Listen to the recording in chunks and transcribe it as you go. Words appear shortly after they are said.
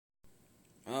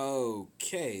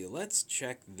Okay, let's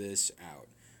check this out.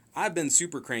 I've been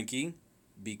super cranky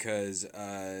because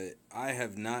I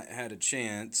have not had a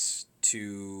chance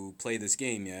to play this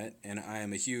game yet, and I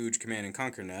am a huge Command and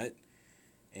Conquer nut,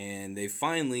 and they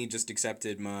finally just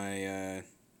accepted my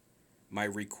my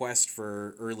request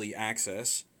for early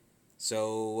access.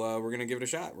 So we're gonna give it a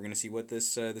shot. We're gonna see what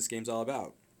this game's all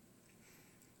about.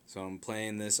 So I'm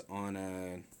playing this on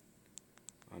a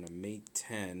Mate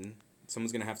 10.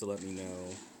 Someone's gonna have to let me know.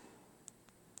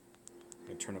 I'm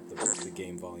gonna turn up the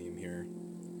game volume here.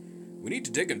 We need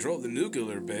to take control of the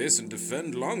nuclear base and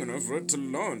defend long enough for it to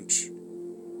launch.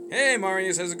 Hey,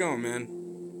 Marius, how's it going, man?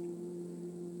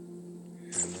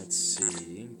 And let's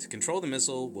see. To control the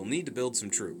missile, we'll need to build some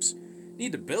troops.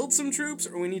 Need to build some troops,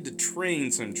 or we need to train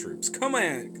some troops? Come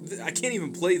on, I can't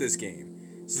even play this game.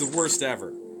 This is the worst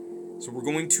ever. So we're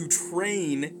going to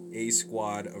train a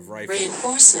squad of riflemen.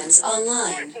 Reinforcements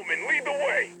online. Riflemen, lead the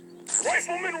way.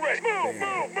 Riflemen ready.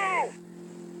 Move.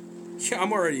 Yeah,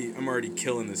 I'm already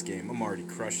killing this game. I'm already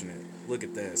crushing it. Look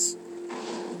at this.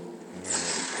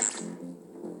 Alright.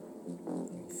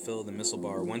 Fill the missile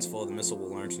bar. Once full, the missile will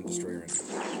launch and destroy your enemy.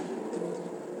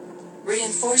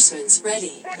 Reinforcements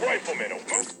ready. Riflemen,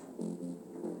 move.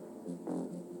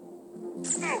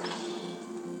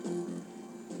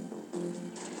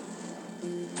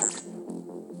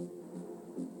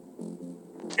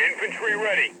 Infantry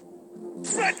ready.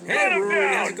 Let's Hey,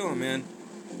 Rory, how's it going, man?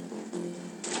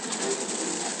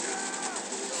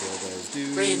 Kill those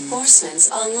dudes. Reinforcements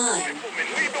online. Riflemen,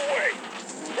 lead the way.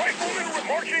 Riflemen,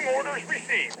 marching orders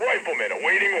received. Riflemen,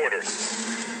 awaiting orders.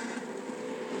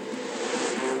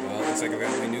 Well, looks like I've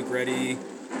got my nuke ready.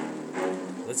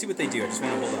 Let's see what they do. I just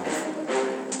want to hold off.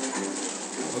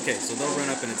 Okay, so they'll run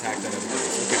up and attack that other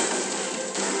base. Okay.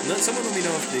 Someone let me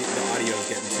know if the audio is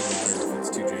getting too loud or if it's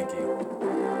too janky.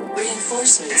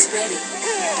 Reinforcements ready.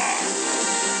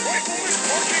 Riflemen, marching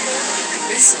orders received.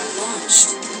 Missile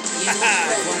launched. Unit Haha, I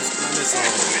ready. launched my missile.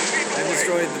 I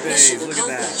destroyed the base. Mission Look at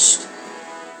that. accomplished.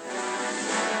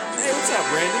 Hey, what's up,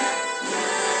 Brandon?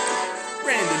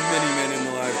 Brandon Miniman in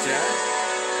the live chat.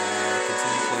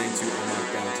 Continue playing to unlock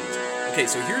bounties. Okay,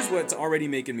 so here's what's already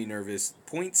making me nervous.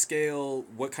 Point scale,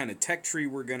 what kind of tech tree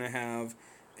we're going to have,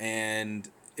 and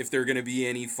if there are going to be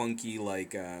any funky,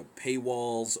 like,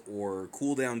 paywalls or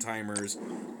cooldown timers.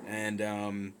 And,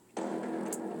 I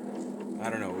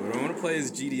don't know. Do I want to play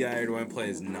as GDI or do I want to play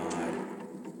as Nod?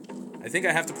 I think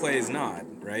I have to play as Nod,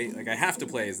 right? Like, I have to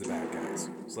play as the bad guys.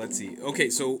 So let's see. Okay,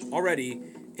 so already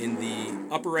in the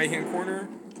upper right-hand corner,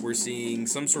 we're seeing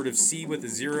some sort of C with a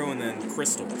 0 and then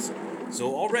crystals.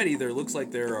 So already there looks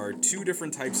like there are two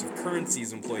different types of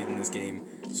currencies employed in this game.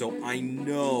 So I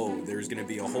know there's going to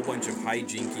be a whole bunch of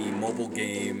hijinky, mobile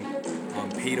game,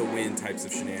 pay-to-win types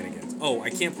of shenanigans. Oh, I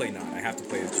can't play Nod. I have to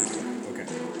play as GDI. Okay.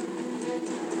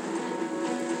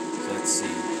 So let's see.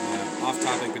 Off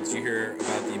topic, but did you hear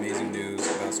about the amazing news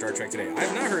about Star Trek today? I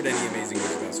have not heard any amazing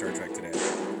news about Star Trek today.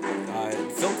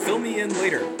 Fill me in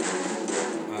later.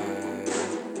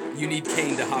 You need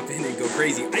Kane to hop in and go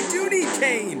crazy. I do need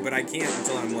Kane, but I can't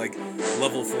until I'm like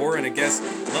level 4, and I guess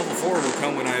level 4 will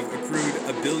come when I've accrued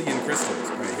 1 billion crystals.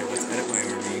 All right, here, let's edit my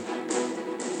army.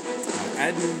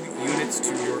 Add new units to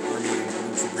your army in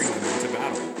order to bring them into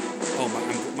battle. Oh,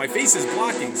 my face is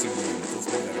blocking some units. Let's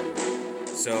move that over.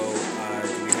 So,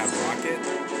 do we have rocket?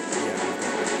 Yeah, we've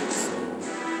got rocket. So,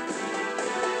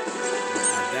 we'll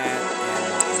add that, and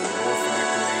we'll add the war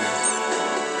factory,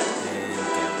 and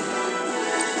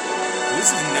this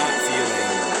is not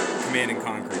feeling Command and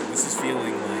Conquer. This is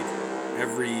feeling like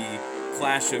every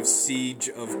Clash of Siege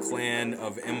of Clan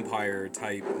of Empire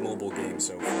type mobile game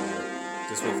so far,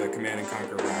 just with a Command and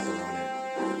Conquer wrapper on it.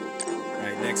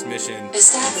 Alright, next mission. I'm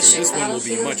sure this one will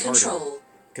be much harder.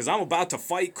 Because I'm about to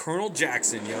fight Colonel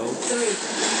Jackson, yo. 3, 2,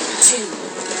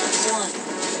 1.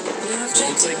 So it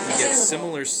looks like you get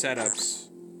similar setups.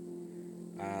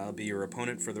 I'll be your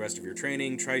opponent for the rest of your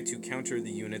training. Try to counter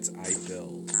the units I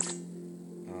build.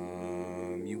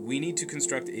 We need to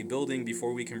construct a building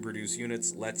before we can produce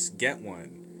units. Let's get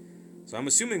one. So I'm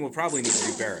assuming we'll probably need to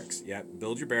do barracks. Yep,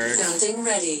 build your barracks. Building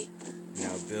ready.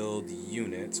 Now build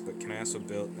units, but can I also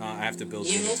build... I have to build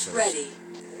Unit units first. ready.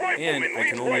 And I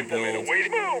can only build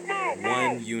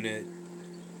one unit.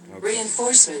 Okay.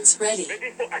 Reinforcements ready.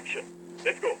 Ready for action.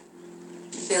 Let's go.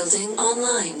 Building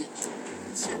online.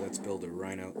 Let's see, let's build a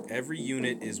Rhino. Every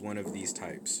unit is one of these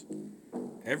types.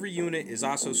 Every unit is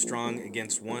also strong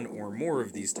against one or more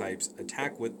of these types.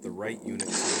 Attack with the right unit.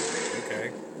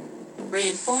 Okay.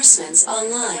 Reinforcements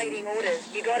online. Waiting orders.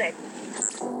 You got it.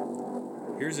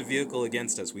 Here's a vehicle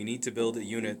against us. We need to build a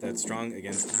unit that's strong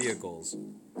against vehicles.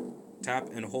 Tap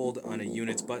and hold on a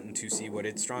unit's button to see what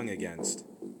it's strong against.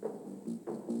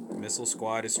 Missile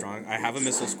squad is strong. I have a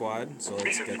missile squad, so let's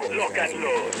Mission get for those lock guys and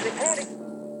over load. there. Reporting.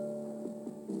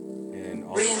 And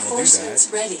I'll do Reinforcements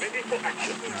that. ready. Ready for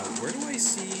action. Now, where do I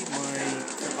see my...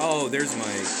 Oh, there's my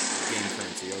game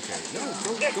currency. Okay. No,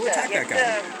 go attack that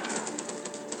guy.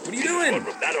 What are you doing?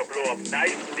 That'll blow up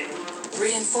nicely.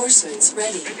 Reinforcements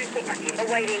ready. Ready for action.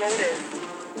 Awaiting orders.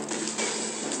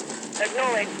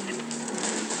 Acknowledged.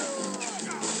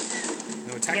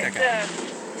 No, attack Yes, that guy. sir.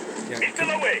 Yeah, Missile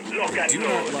away. Lock I and do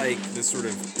not load. like this sort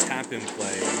of tap and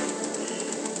play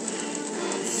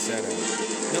setup.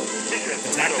 No, Mission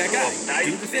attack that guy. Nice.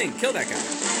 Do the thing. Kill that guy.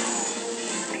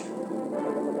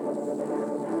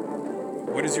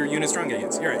 What is your unit strong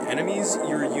against? You're right. Enemies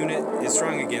your unit is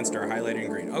strong against are highlighted in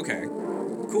green. Okay.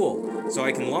 Cool. So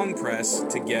I can long press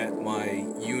to get my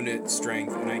unit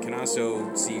strength, and I can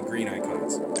also see green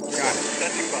icons. Got it.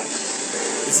 Standing by.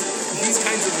 These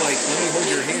kinds of, like, let me hold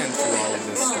your hand through all of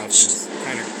this stuff is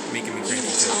kind of making me cranky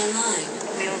Units too. online.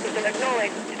 Field system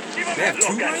acknowledged. Give him They have that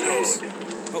two lock and rhinos? load.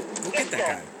 Oh, go get that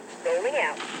guy. Rolling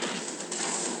out.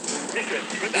 Mission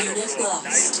for that'll Unit blow up lost.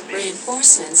 nicely.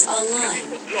 Reinforcements online.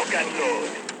 Lock and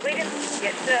load. Waiting.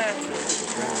 Yes, sir.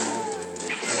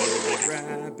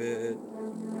 Rabbit.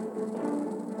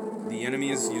 The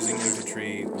enemy is using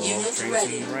infantry while Unit trains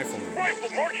ready. and riflemen. Rifle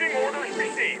marching orders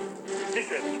received.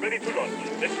 Mission ready to launch.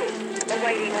 Let's go.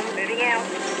 Awaiting orders. Moving out.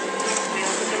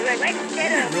 Field system ready. Let's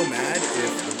get I'd him. be real mad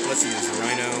if, let's see, there's a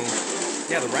rhino.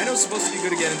 Yeah, the rhino's supposed to be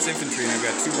good against infantry, and I've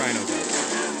got two rhinos out there.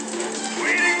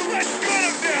 Waiting. Let's gun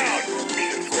him down.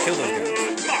 Mission squad. Kill those guys.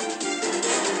 Mark.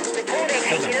 Reporting.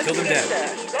 Kill them. Kill them dead.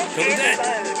 Kill them dead.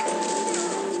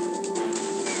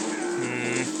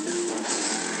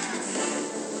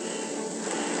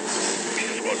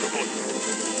 Mission squad report.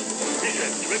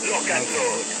 Mission with lock and Okay.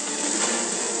 load.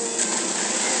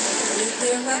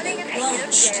 Nuclear Running weapon and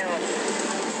launched. down.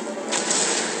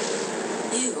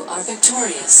 You are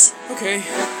victorious. Okay. So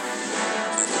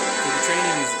the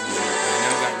training is easy. I've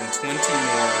now gotten 20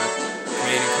 more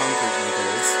Command and Conquer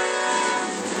eagles.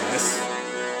 I guess.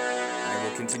 I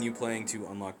will continue playing to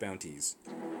unlock bounties.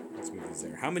 Let's move these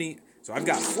there. How many? So I've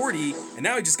got 40, and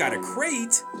now I just got a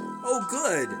crate. Oh,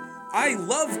 good. I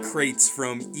love crates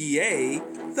from EA.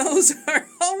 Those are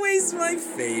always my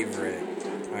favorite.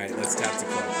 All right, let's tap to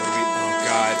club. What do we? Oh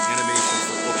God, animation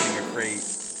for opening a crate.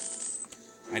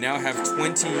 I now have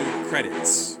 20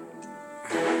 credits.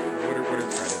 What are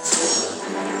credits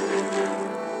for?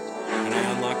 And I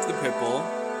unlocked the Pitbull,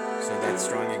 so that's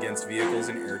strong against vehicles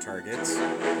and air targets.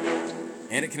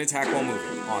 And it can attack while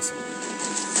moving. Awesome.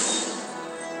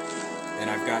 And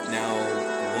I've got now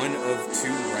 1 of 2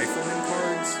 rifleman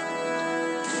cards.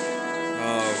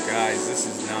 Oh, guys, this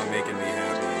is not making me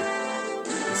happy.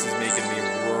 This is making me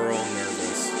real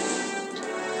nervous.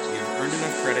 You've earned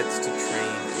enough credits to train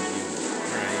a unit.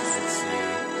 Alright, let's see.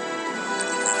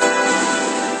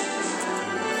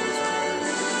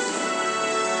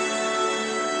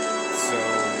 So,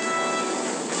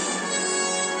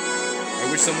 I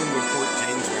wish someone would port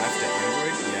James Raft to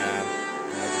Android. Yeah,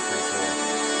 that'd be pretty cool.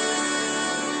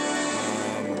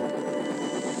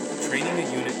 Training a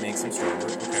unit makes them stronger.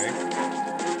 Okay.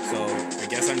 So, I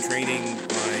guess I'm training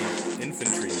my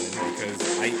infantrymen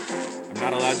because I'm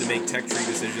not allowed to make tech tree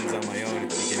decisions on my own at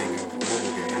the beginning of a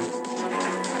mobile game.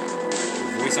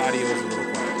 The voice audio is a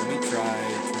little quiet. Let me try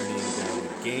turning down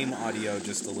the game audio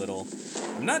just a little.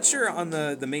 I'm not sure on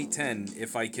the Mate 10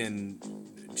 if I can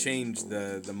change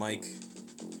the mic.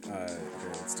 Here,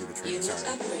 let's do the training. Unit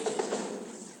Sorry. upgraded.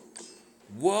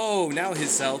 Whoa, now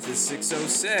his health is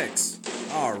 606.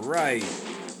 Alright.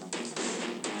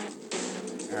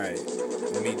 Alright,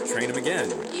 let me train him again.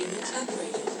 Unit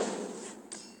upgraded.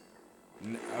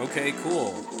 Okay,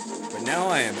 cool. But now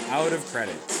I am out of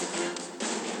credits.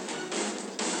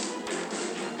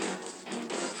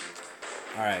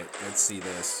 Alright, let's see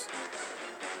this.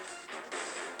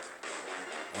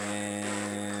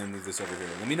 And move this over here.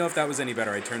 Let me know if that was any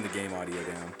better. I turned the game audio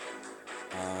down.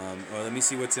 Or let me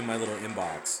see what's in my little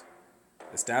inbox.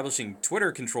 Establishing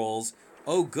Twitter controls.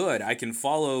 Oh, good. I can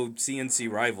follow C&C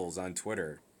rivals on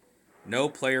Twitter. No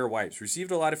player wipes.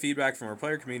 Received a lot of feedback from our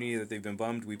player community that they've been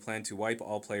bummed. We plan to wipe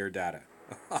all player data.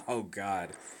 Oh, God.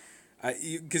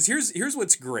 Because here's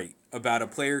what's great about a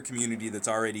player community that's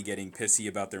already getting pissy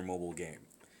about their mobile game.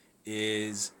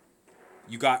 Is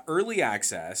you got early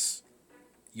access.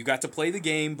 You got to play the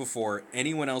game before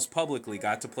anyone else publicly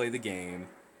got to play the game.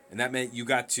 And that meant you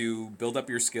got to build up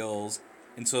your skills.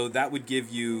 And so that would give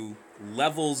you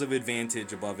levels of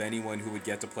advantage above anyone who would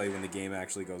get to play when the game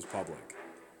actually goes public.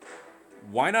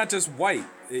 Why not just wipe?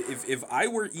 If I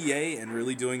were EA and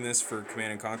really doing this for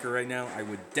Command & Conquer right now, I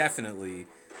would definitely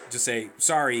just say,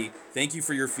 sorry, thank you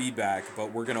for your feedback,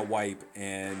 but we're going to wipe,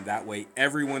 and that way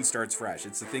everyone starts fresh.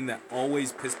 It's the thing that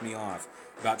always pissed me off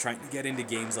about trying to get into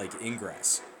games like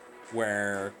Ingress,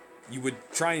 where you would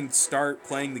try and start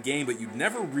playing the game, but you'd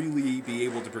never really be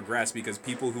able to progress because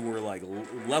people who were like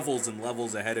levels and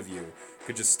levels ahead of you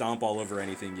could just stomp all over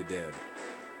anything you did.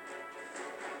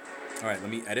 All right, let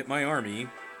me edit my army,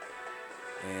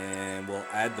 and we'll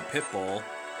add the Pitbull,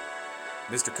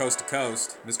 Mr. Coast to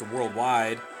Coast, Mr.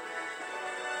 Worldwide.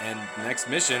 And next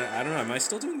mission, I don't know, am I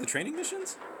still doing the training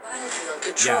missions? Battlefield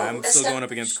control Yeah, I'm still going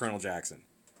up against established. Colonel Jackson.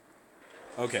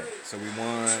 Okay, so we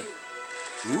want...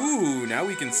 Ooh, now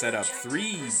we can set up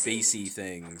 3 basey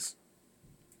things.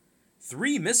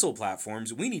 3 missile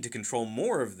platforms. We need to control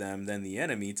more of them than the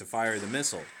enemy to fire the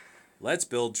missile. Let's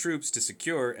build troops to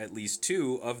secure at least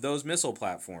 2 of those missile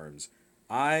platforms.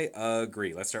 I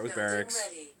agree. Let's start with Building barracks.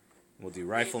 ready. We'll do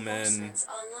riflemen, Reinforcements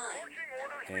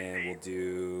online. and we'll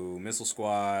do missile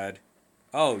squad.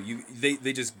 Oh,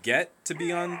 they just get to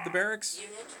be on the barracks?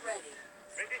 Unit ready.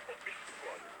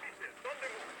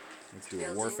 Let's do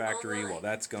a war factory while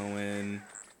that's going.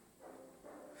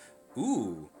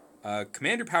 Ooh.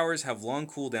 Commander powers have long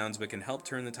cooldowns but can help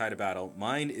turn the tide of battle.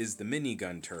 Mine is the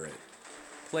minigun turret.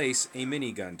 Place a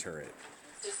minigun turret.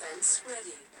 Defense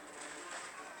ready.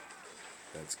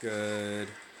 That's good.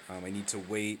 I need to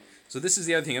wait. So this is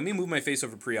the other thing. Let me move my face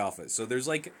over pre-alpha. So there's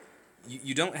like...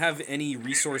 You don't have any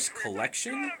resource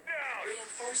collection?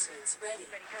 Reinforcements ready.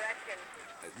 Ready for action.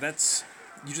 That's...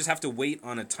 You just have to wait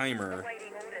on a timer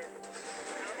Waiting orders.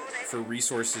 I'm on it. for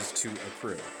resources to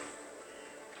accrue. Unit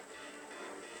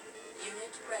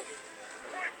ready.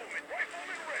 Rifleman ready.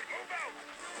 Move out.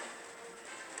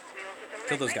 Wheels at the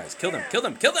Kill those right. guys. Kill them. Kill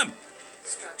them. Kill them!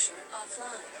 Structure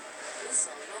offline.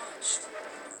 Missile launched.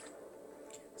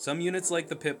 Some units like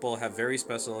the Pitbull have very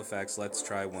special effects. Let's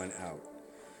try one out.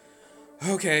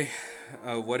 Okay.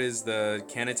 What is the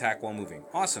can attack while moving?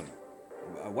 Awesome.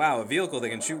 Wow, a vehicle that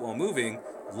can shoot while moving.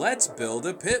 Let's build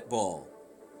a Pitbull.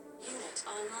 Unit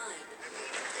online.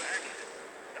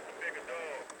 That's a bigger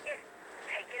dog. Yes.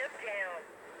 Taking them down.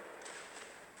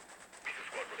 Missile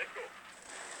squad, let's go.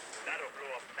 That'll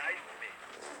blow up nicely.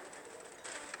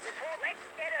 Let's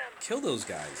get them. Kill those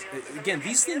guys. Again,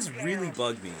 these things really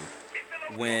bug me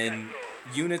when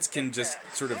units can just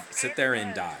sort of sit there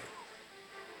and die.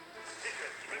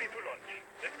 Ready to launch.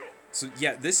 Let's go. So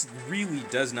yeah, this really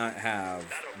does not have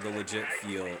the legit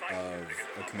feel of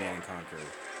a Command and Conquer.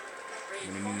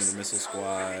 I'm gonna move to the missile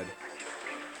squad.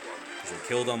 'Cause I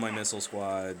killed all my missile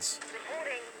squads.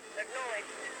 Reporting. Acknowledged.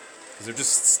 Because they're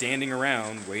just standing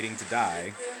around waiting to die.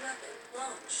 Nuclear weapon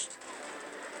launched.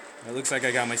 It looks like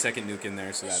I got my second nuke in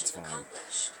there, so that's Mission fine.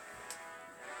 accomplished.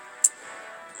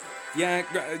 Yeah,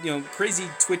 crazy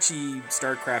twitchy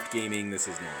StarCraft gaming, this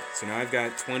is not. So now I've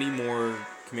got 20 more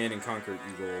Command and Conquer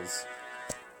Eagles.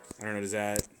 I don't know, does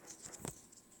that...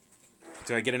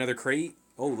 Do I get another crate?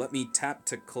 Oh, let me tap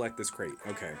to collect this crate.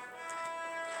 Okay.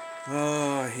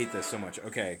 Oh, I hate this so much.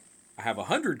 Okay. I have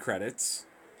 100 credits.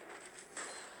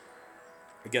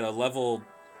 I get a level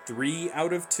 3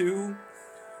 out of 2.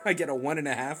 I get a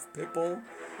 1.5 Pitbull.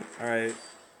 Alright.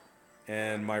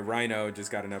 And my Rhino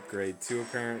just got an upgrade too,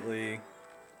 apparently.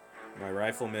 My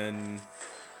Rifleman...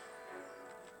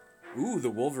 Ooh, the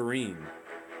Wolverine.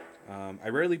 I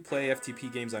rarely play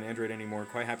FTP games on Android anymore.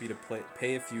 Quite happy to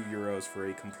pay a few euros for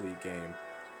a complete game.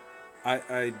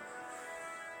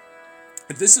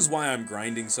 This is why I'm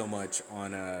grinding so much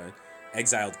on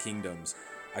Exiled Kingdoms.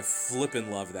 I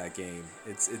flippin' love that game.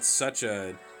 It's such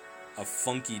a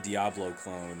funky Diablo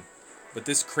clone. But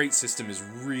this crate system is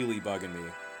really bugging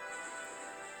me.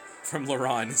 From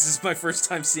Laron, this is my first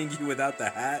time seeing you without the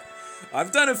hat.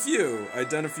 I've done a few. I've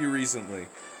done a few recently.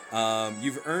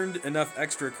 You've earned enough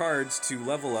extra cards to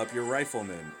level up your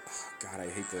Rifleman. Oh, God, I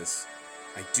hate this.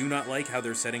 I do not like how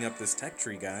they're setting up this tech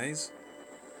tree, guys.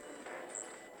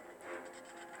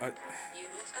 Unit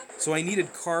upgrade. So I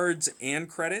needed cards and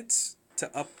credits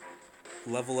to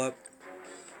level up.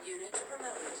 Unit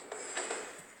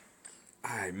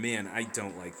promoted. Man, I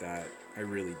don't like that. I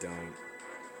really don't.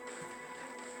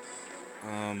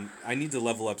 I need to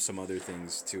level up some other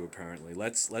things too, apparently.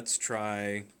 Let's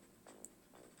try...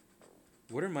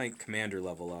 What are my commander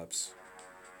level ups?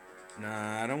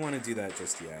 Nah, I don't want to do that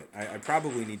just yet. I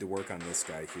probably need to work on this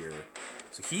guy here.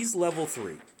 So he's level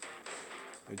 3.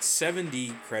 It's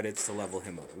 70 credits to level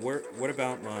him up. What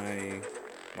about my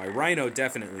Rhino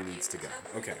definitely needs to go.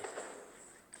 Okay.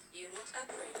 Unit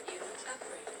upgrade. Unit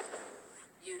upgraded.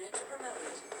 Unit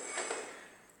promoted.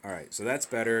 Alright, so that's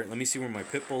better. Let me see where my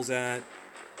Pitbull's at.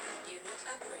 Unit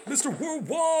upgraded. Mr.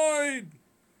 Worldwide!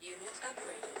 Unit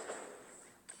upgraded.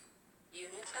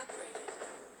 Unit upgraded.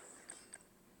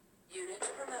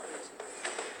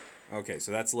 Okay,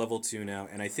 so that's level 2 now.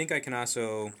 And I think I can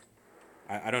also...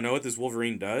 I don't know what this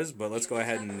Wolverine does, but let's go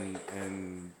ahead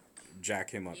and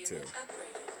jack him up too.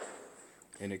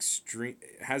 Unit upgraded.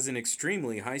 Has an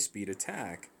extremely high-speed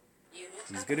attack. Unit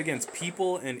He's good against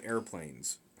people and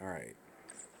airplanes. Alright.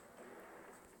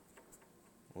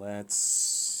 Let's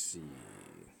see.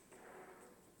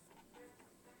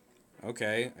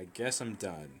 Okay, I guess I'm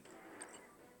done.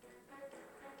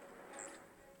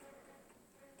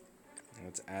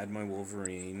 Let's add my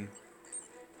Wolverine.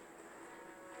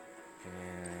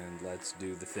 And let's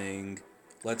do the thing.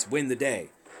 Let's win the day.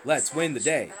 Let's win the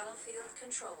day. Battlefield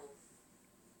control.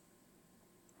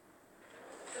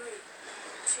 3,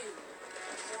 2,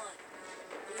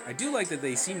 1. I do like that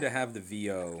they seem to have the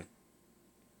VO.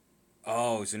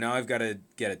 Oh, so now I've got to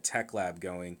get a tech lab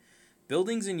going.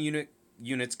 Buildings and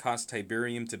units cost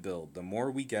Tiberium to build. The more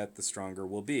we get, the stronger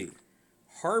we'll be.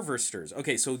 Harvesters.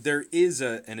 Okay, so there is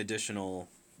an additional...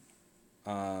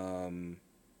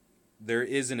 there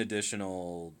is an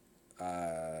additional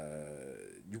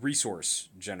resource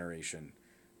generation.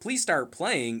 Please start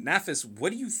playing. Nafis,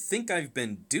 what do you think I've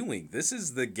been doing? This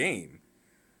is the game.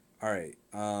 Alright,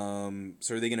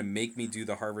 so are they going to make me do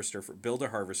the harvester? Build a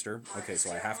harvester. Okay,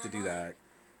 so I have to do that.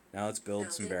 Now let's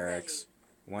build some barracks.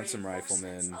 I want some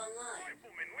riflemen. Riflemen,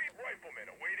 lead riflemen,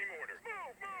 awaiting orders.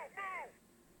 Move, move, move!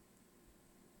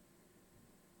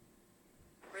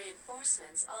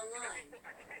 Reinforcements online.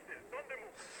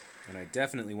 And I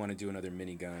definitely want to do another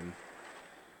minigun.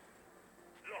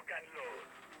 Lock and load.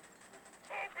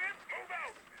 Open, move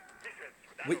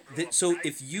out! Wait, so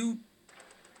if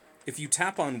you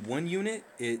tap on one unit,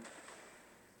 it...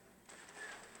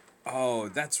 Oh,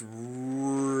 that's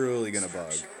really gonna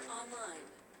bug. Structure online.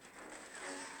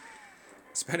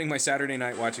 Spending my Saturday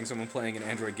night watching someone playing an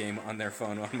Android game on their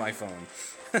phone, on my phone.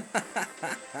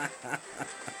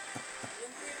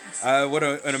 What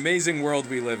an amazing world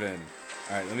we live in.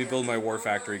 Alright, let me build my war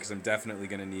factory, because I'm definitely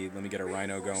gonna need... Let me get a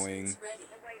rhino going. Reinforcements ready.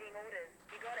 Awaiting orders.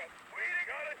 You got it.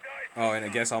 Oh, and I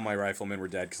guess all my riflemen were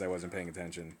dead, because I wasn't paying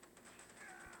attention.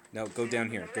 No, go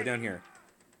down here. Go down here.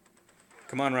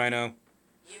 Come on, Rhino.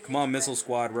 Come on, Missile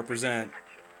Squad, represent.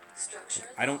 Structure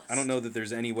I don't know that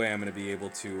there's any way I'm gonna be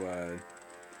able to.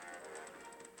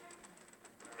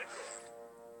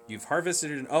 You've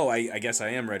harvested it. Oh, I guess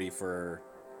I am ready for.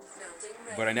 building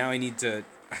ready. But now I need to.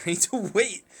 I need to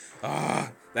wait.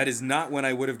 Ah, that is not when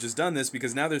I would have just done this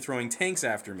because now they're throwing tanks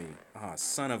after me. Ah,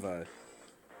 son of a.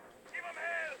 Give 'em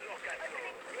hell! Lock and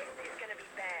load. This is gonna be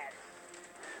bad.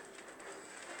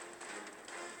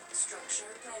 Structure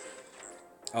ready.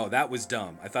 Oh, that was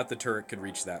dumb. I thought the turret could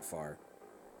reach that far.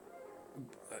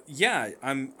 Yeah,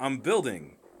 I'm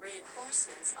building.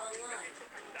 Reinforcements online.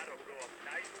 That'll go up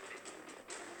nicely.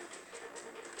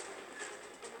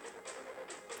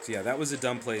 So yeah, that was a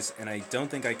dumb place, and I don't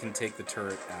think I can take the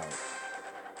turret out.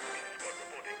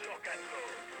 Lock and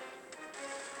load.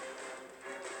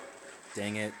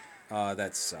 Dang it.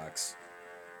 That sucks.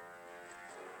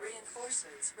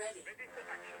 Reinforcements ready. Ready for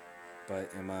action. But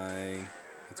am I...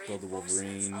 Let's build the Reinforcements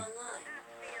Wolverine. online.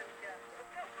 Let's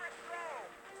go for a stroll.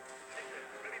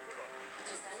 Ready for us.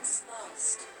 Defense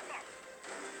lost.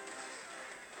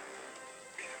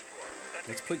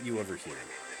 Let's put you over here.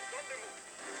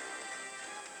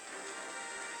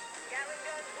 Gatling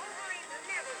guns. Wolverines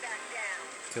never back down.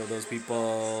 Kill those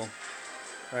people.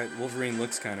 Alright, Wolverine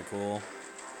looks kind of cool.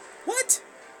 What?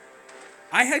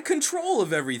 I had control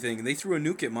of everything, and they threw a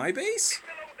nuke at my base?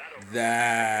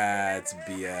 That's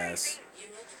BS.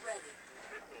 Unit ready.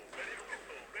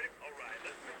 Alright,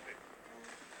 let's fix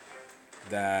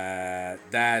it.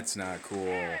 That's not cool.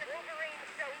 Wolverines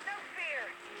show no fear.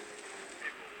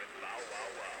 Wow, wow,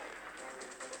 wow.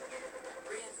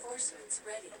 Reinforcements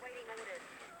ready. Awaiting orders.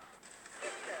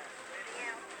 Yes, sir. Moving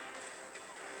out.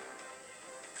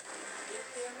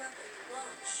 Nuclear weapon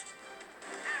launched.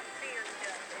 I fear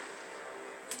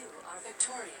justice. You are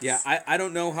victorious. Yeah, I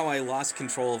don't know how I lost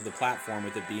control of the platform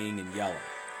with it being in yellow.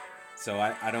 So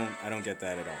I don't get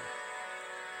that at all.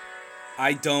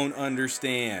 I don't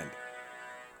understand.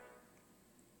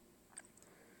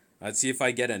 Let's see if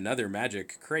I get another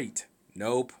magic crate.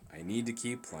 Nope, I need to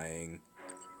keep playing.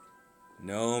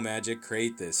 No magic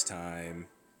crate this time.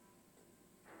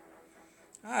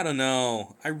 I don't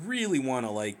know. I really want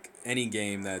to like any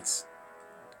game that's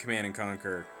Command and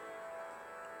Conquer.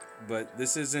 But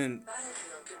this isn't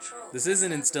Battlefield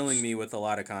control. instilling me with a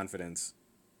lot of confidence.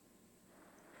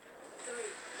 3,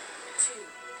 2,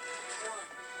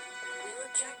 1. New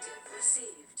objective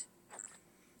received.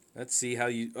 Let's see how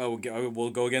you... Oh,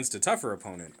 we'll go against a tougher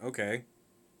opponent. Okay.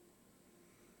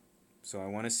 So I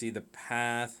want to see the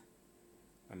path.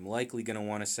 I'm likely going to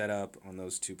want to set up on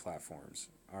those two platforms.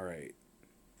 All right.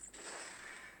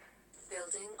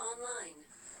 Building online.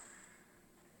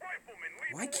 Rifleman,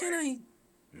 lead Why the can't I?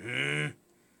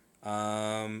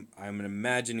 I'm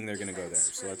imagining they're gonna go there.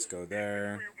 So let's go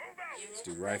there. way. Move out. Let's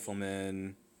do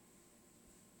rifleman.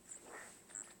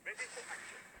 Ready for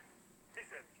action. He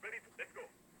says, ready for, let's go.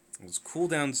 Those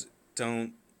cooldowns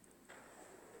don't.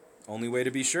 Only way to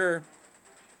be sure.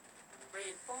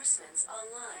 Reinforcements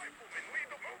online. Rifleman, lead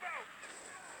the move out.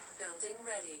 Building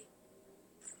ready.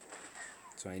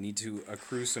 So I need to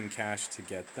accrue some cash to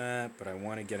get that, but I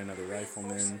want to get another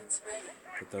rifleman. Reinforcements ready.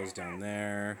 Put those down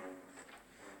there.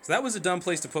 So that was a dumb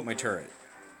place to put my turret.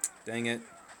 Dang it.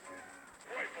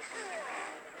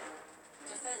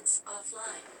 Defense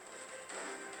offline.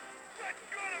 Let's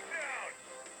gun him down.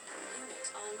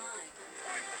 Unit online.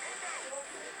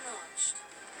 Warhead launched.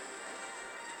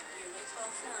 Unit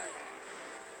offline.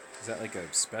 Is that like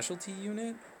a specialty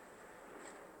unit?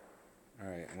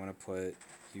 Alright, I want to put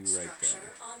you right Structure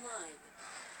there. online.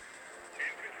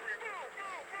 Infantry, move.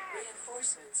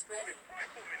 Reinforcements ready.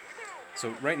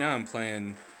 So right now I'm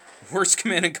playing worst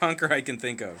Command and Conquer I can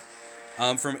think of.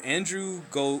 From Andrew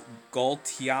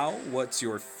Galtiao, what's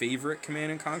your favorite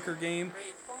Command and Conquer game?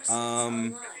 Reinforcements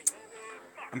Um, online.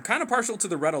 I'm kind of partial to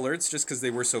the red alerts just because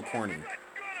they were so corny. Let's gun him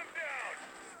down.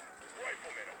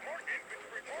 Rifleman, mark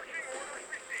infantry, marching orders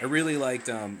received. I really liked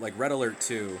like Red Alert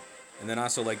 2, and then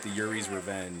also like the Yuri's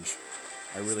Revenge.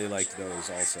 I really liked those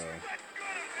also.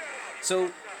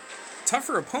 So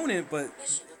tougher opponent, but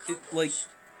Mission it like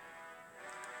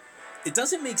it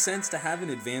doesn't make sense to have an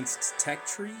advanced tech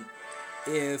tree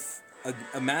if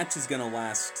a match is gonna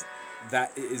last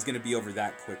that is gonna be over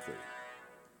that quickly.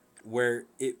 Where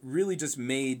it really just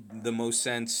made the most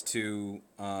sense to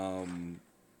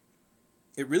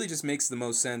it really just makes the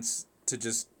most sense to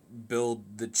just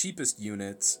build the cheapest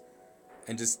units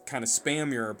and just kind of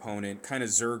spam your opponent, kind of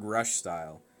Zerg Rush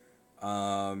style.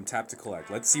 Tap to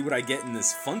collect. Let's see what I get in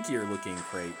this funkier looking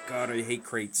crate. God, I hate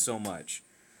crates so much.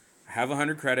 I have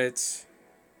 100 credits.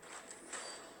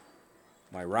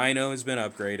 My Rhino has been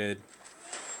upgraded.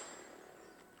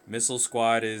 Missile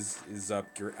Squad is up.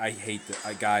 I hate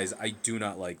that. Guys, I do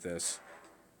not like this.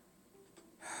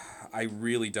 I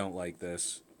really don't like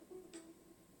this.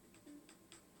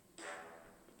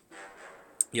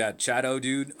 Yeah, Chato,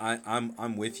 dude,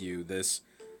 I'm with you. This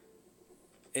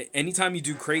anytime you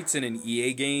do crates in an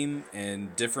EA game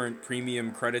and different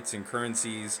premium credits and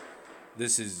currencies,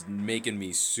 this is making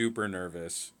me super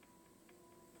nervous.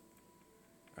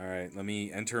 All right, let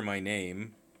me enter my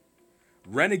name.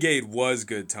 Renegade was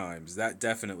good times. That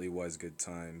definitely was good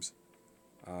times.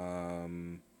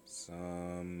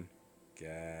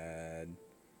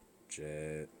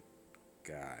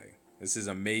 SomeGadgetGuy. This is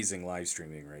amazing live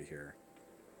streaming right here.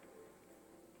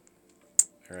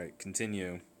 All right,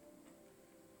 continue.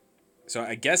 So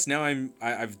I guess now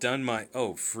I've done my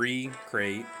free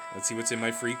crate. Let's see what's in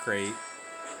my free crate.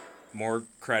 More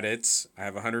credits. I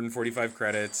have 145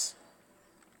 credits.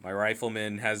 My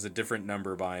rifleman has a different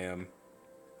number by him.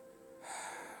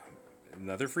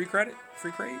 Another free crate?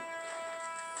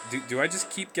 Do I just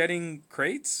keep getting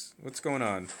crates? What's going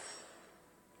on?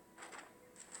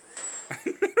 I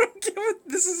don't get what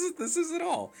this is at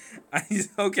all.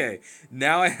 Okay,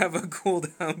 now I have a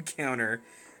cooldown counter,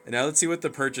 and now let's see what the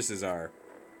purchases are.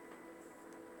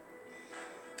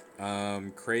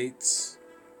 Crates,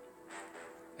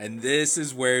 and this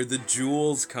is where the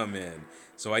jewels come in.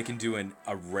 So I can do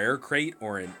a rare crate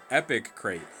or an epic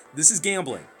crate. This is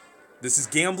gambling. This is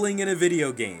gambling in a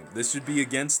video game. This should be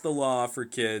against the law for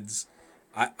kids.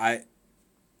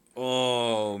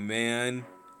 Oh man.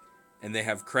 And they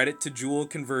have credit to jewel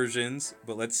conversions,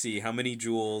 but let's see how many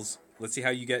jewels. Let's see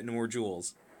how you get more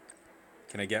jewels.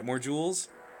 Can I get more jewels?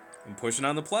 I'm pushing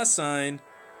on the plus sign.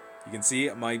 You can see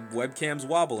my webcam's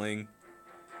wobbling.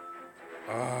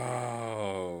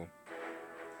 Oh.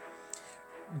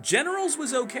 Generals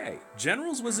was okay.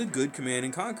 Generals was a good Command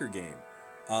and Conquer game.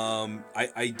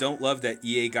 I don't love that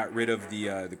EA got rid of the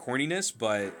corniness,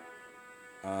 but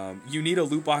you need a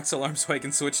loot box alarm so I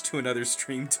can switch to another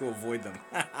stream to avoid them.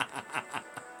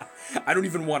 I don't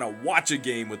even want to watch a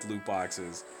game with loot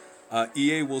boxes.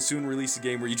 EA will soon release a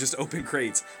game where you just open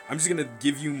crates. I'm just going to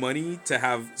give you money to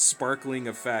have sparkling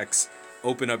effects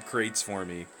open up crates for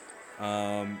me.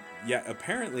 Yeah,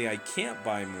 apparently I can't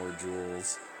buy more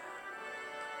jewels.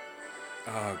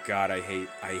 Oh god, I hate.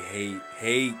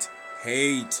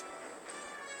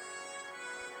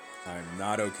 I'm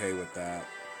not okay with that.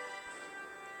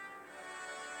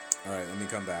 Alright, let me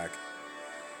come back.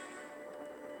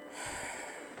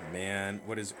 Man,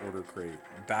 what is order crate?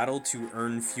 Battle to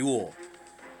earn fuel.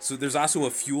 So there's also a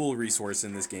fuel resource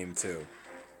in this game too.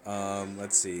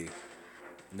 Let's see.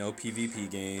 No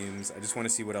PvP games. I just want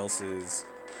to see what else is,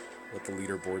 what the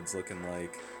leaderboard's looking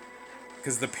like.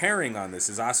 Because the pairing on this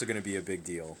is also going to be a big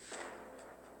deal.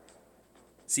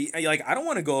 See, like, I don't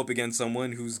want to go up against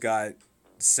someone who's got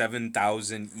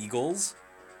 7,000 eagles.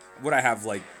 What I have,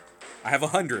 like, I have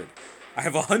 100. I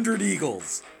have 100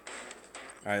 eagles.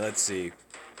 All right, let's see.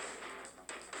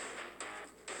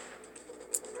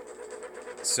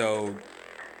 So,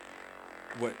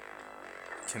 what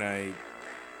can I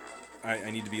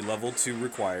need to be level 2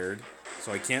 required,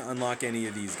 so I can't unlock any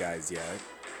of these guys yet.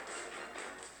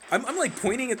 I'm like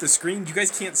pointing at the screen. You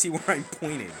guys can't see where I'm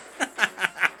pointing.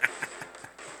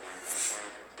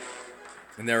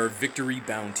 And there are victory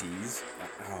bounties.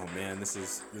 Oh man, this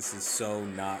is so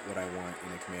not what I want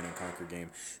in a Command and Conquer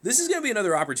game. This is gonna be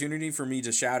another opportunity for me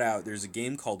to shout out. There's a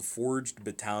game called Forged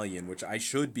Battalion, which I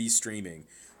should be streaming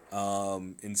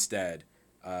instead.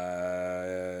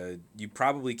 You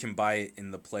probably can buy it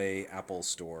in the Play Apple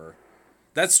Store.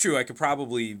 That's true. I could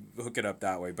probably hook it up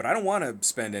that way, but I don't want to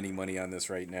spend any money on this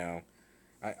right now.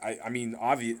 I mean,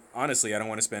 honestly, I don't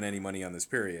want to spend any money on this,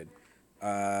 period.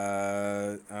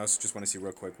 I also just want to see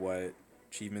real quick what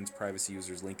achievements, privacy,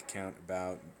 users, link account,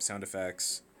 about, sound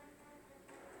effects.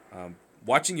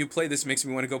 Watching you play this makes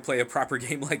me want to go play a proper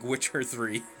game like Witcher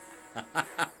 3.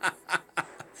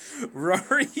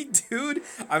 Rory, dude,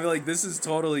 I'm like, this is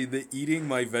totally the eating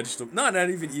my vegetables. No, not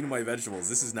even eating my vegetables.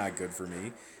 This is not good for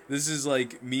me. This is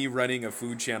like me running a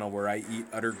food channel where I eat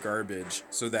utter garbage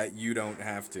so that you don't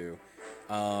have to.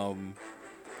 I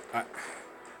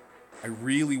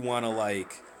really want to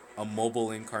like a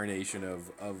mobile incarnation of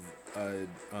a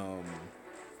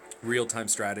real-time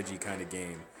strategy kind of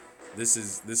game. This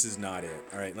is not it.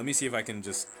 All right, let me see if I can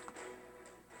just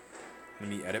let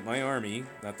me edit my army.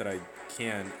 Not that I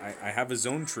can. I have a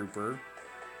zone trooper.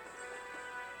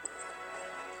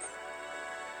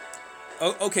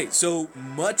 Oh, okay, so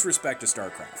much respect to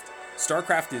StarCraft.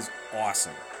 StarCraft is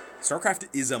awesome. StarCraft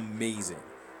is amazing.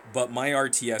 But my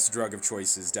RTS drug of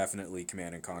choice is definitely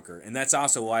Command and Conquer. And that's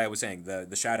also why I was saying,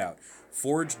 the shout out.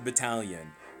 Forged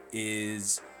Battalion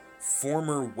is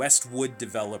former Westwood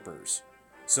developers.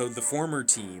 So the former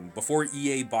team, before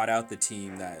EA bought out the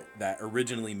team that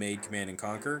originally made Command and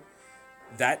Conquer,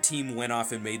 that team went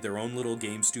off and made their own little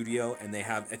game studio, and they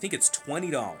have, I think it's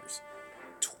 $20.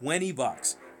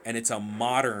 $20. And it's a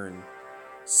modern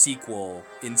sequel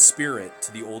in spirit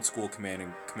to the old school Command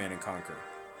and Conquer.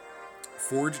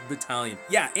 Forged Battalion.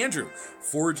 Yeah, Andrew.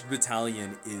 Forged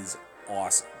Battalion is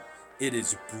awesome. It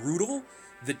is brutal.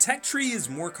 The tech tree is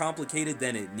more complicated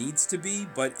than it needs to be,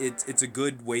 but it's a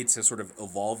good way to sort of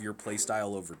evolve your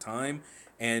playstyle over time,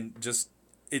 and just,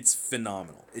 it's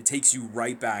phenomenal. It takes you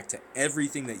right back to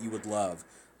everything that you would love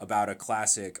about a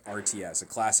classic RTS, a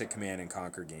classic Command and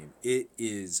Conquer game. It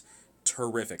is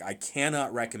terrific. I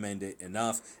cannot recommend it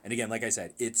enough. And again, like I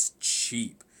said, it's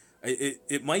cheap.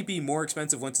 It might be more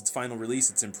expensive once it's final release.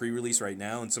 It's in pre-release right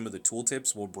now, and some of the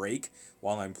tooltips will break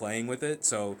while I'm playing with it.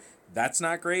 So that's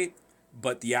not great,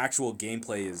 but the actual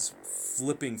gameplay is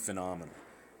flipping phenomenal.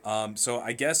 So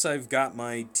I guess I've got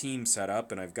my team set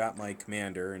up, and I've got my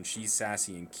commander, and she's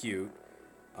sassy and cute.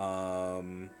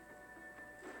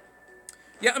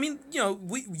 Yeah, I mean, you know,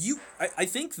 I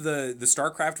think the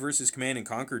StarCraft versus Command and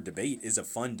Conquer debate is a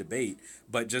fun debate,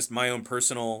 but just my own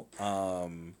personal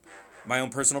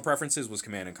preferences was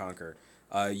Command and Conquer.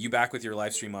 You back with your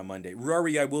live stream on Monday.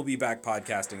 Rory, I will be back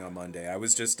podcasting on Monday. I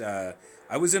was just I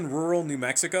was in rural New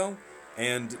Mexico,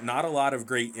 and not a lot of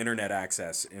great internet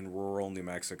access in rural New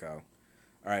Mexico.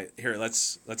 All right, here,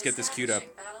 let's get this queued up.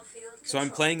 So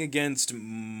I'm playing against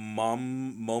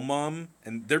Momom,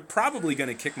 and they're probably going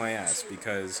to kick my ass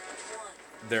because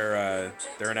they're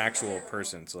an actual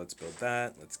person. So let's build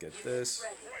that. Let's get this.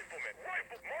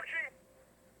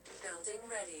 Building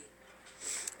ready.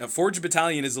 Now, Forge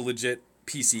Battalion is a legit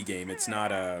PC game. It's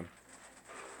not a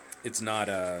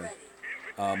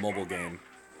mobile game.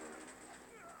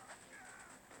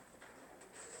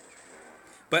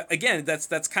 But again,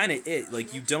 that's kind of it.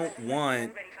 Like, you don't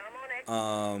want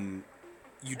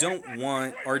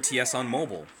RTS on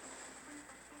mobile.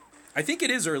 I think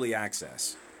it is early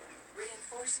access.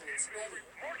 Reinforcements ready.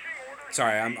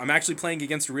 Sorry, I'm actually playing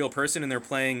against a real person, and they're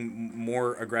playing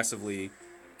more aggressively,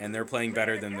 and they're playing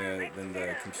better than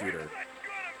the computer.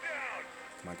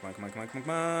 Come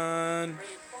on.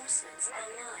 Reinforcements online.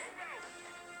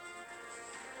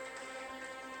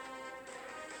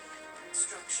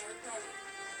 Structure ready.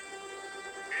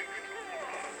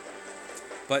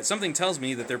 But something tells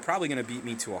me that they're probably going to beat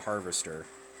me to a harvester.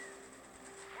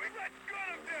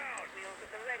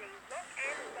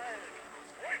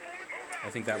 I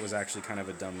think that was actually kind of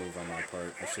a dumb move on my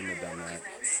part. I shouldn't have done that.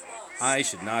 Defense lost. I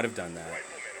should not have done that.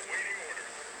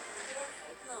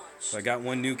 So I got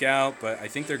one nuke out, but I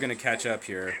think they're going to catch up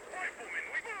here. Rifleman,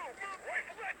 we move!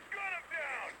 Rifle that gun him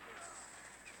down!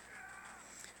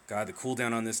 God, the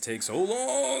cooldown on this takes so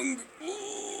long.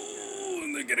 Ooh,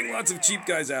 and they're getting lots of cheap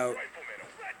guys out. Rifleman,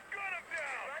 let gun him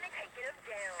down! Running, hey, get him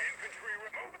down. Infantry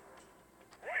remove!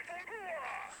 Rifle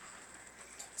hooah!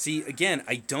 See, again,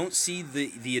 I don't see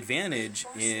the advantage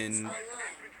in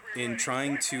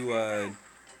trying to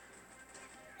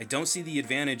I don't see the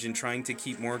advantage in trying to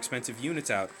keep more expensive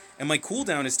units out. And my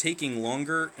cooldown is taking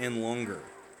longer and longer.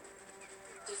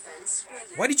 Defense ready.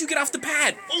 Why did you get off the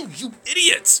pad? Oh, you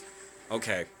idiots!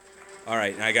 Okay.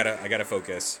 Alright, I gotta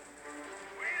focus.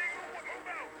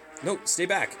 No, stay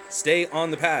back. Stay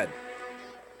on the pad.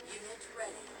 Unit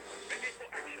ready. Ready for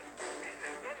action.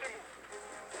 Business on the move.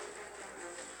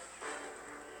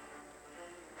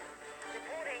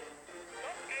 Reporting.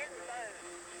 Lock and load.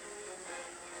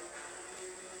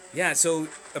 Yeah, so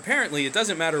apparently it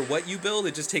doesn't matter what you build,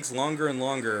 it just takes longer and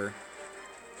longer.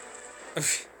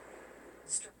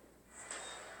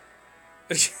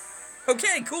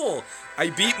 Okay, cool. I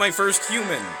beat my first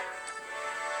human.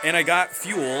 And I got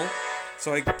fuel.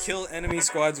 So I kill enemy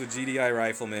squads with GDI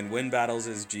riflemen, win battles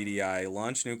as GDI,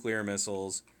 launch nuclear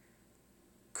missiles.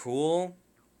 Cool.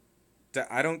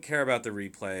 I don't care about the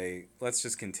replay. Let's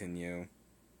just continue.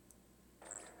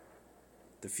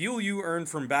 The fuel you earn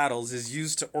from battles is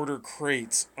used to order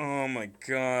crates. Oh my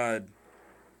god.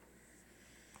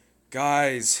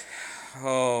 Guys.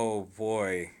 Oh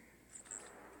boy.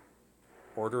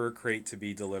 Order a crate to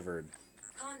be delivered.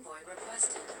 Convoy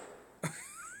requested.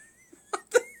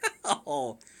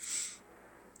 Oh.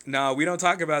 No, we don't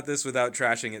talk about this without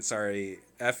trashing it, sorry.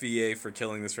 FEA for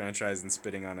killing this franchise and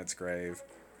spitting on its grave.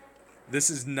 This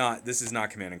is not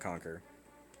Command and Conquer.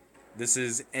 This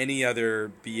is any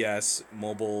other BS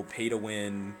mobile pay to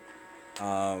win.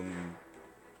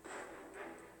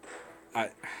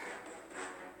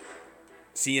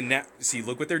 See,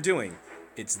 look what they're doing.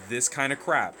 It's this kind of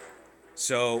crap.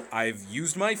 So I've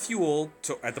used my fuel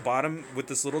to at the bottom with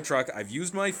this little truck. I've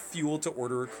used my fuel to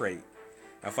order a crate.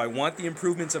 Now, if I want the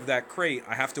improvements of that crate,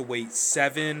 I have to wait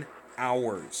 7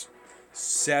 hours.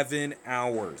 7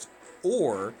 hours.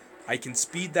 Or I can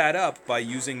speed that up by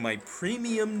using my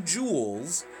premium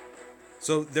jewels.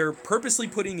 So they're purposely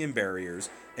putting in barriers.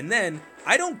 And then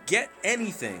I don't get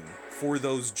anything for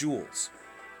those jewels.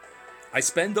 I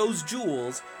spend those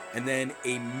jewels and then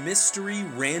a mystery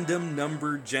random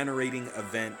number generating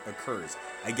event occurs.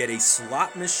 I get a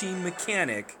slot machine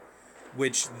mechanic,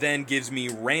 which then gives me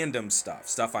random stuff.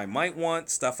 Stuff I might want,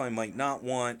 stuff I might not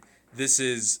want. This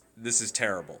is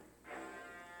terrible.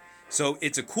 So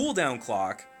it's a cooldown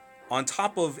clock on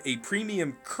top of a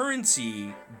premium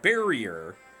currency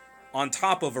barrier on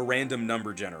top of a random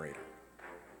number generator.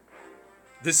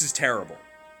 This is terrible.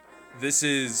 This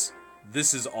is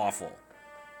awful.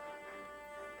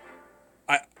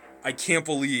 I can't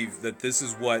believe that this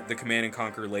is what the Command and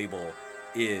Conquer label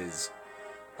is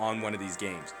on one of these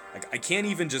games. Like, I can't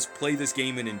even just play this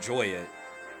game and enjoy it.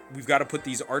 We've got to put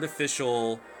these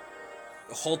artificial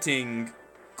halting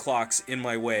clocks in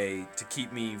my way to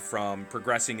keep me from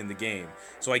progressing in the game.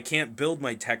 So I can't build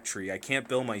my tech tree. I can't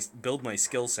build my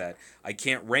skill set. I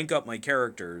can't rank up my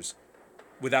characters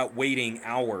without waiting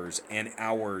hours and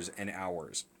hours and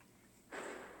hours.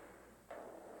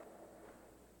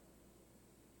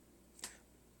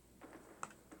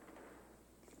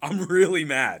 I'm really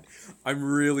mad.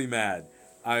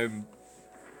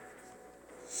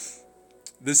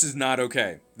 This is not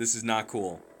okay. This is not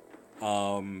cool.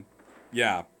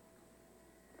 Yeah.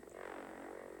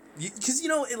 Because,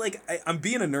 I'm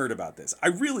being a nerd about this. I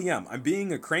really am. I'm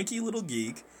being a cranky little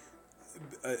geek.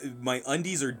 My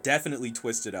undies are definitely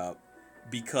twisted up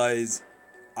because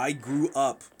I grew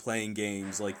up playing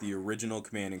games like the original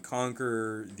Command and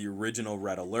Conquer, the original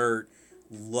Red Alert,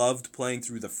 loved playing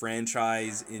through the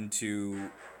franchise into...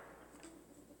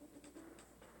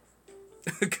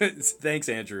 Thanks,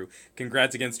 Andrew.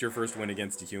 Congrats against your first win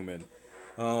against a human.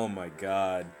 Oh my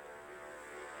god.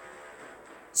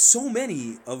 So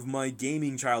many of my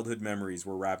gaming childhood memories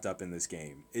were wrapped up in this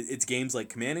game. It's games like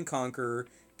Command and Conquer,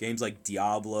 games like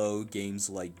Diablo, games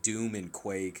like Doom and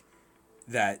Quake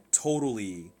that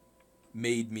totally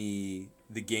made me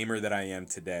the gamer that I am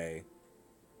today.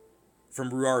 From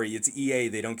Ruari, it's EA,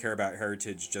 they don't care about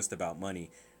heritage, just about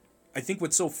money. I think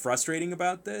what's so frustrating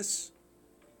about this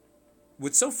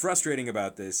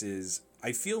is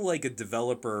I feel like a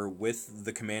developer with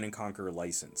the Command and Conquer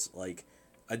license, like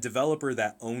a developer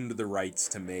that owned the rights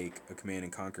to make a Command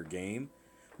and Conquer game,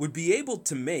 would be able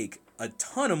to make a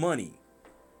ton of money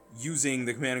using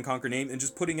the Command and Conquer name and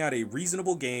just putting out a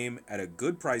reasonable game at a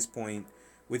good price point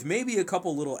with maybe a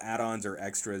couple little add-ons or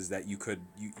extras that you could,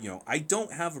 I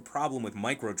don't have a problem with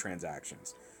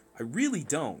microtransactions. I really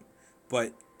don't.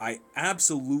 But I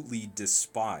absolutely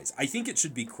despise. I think it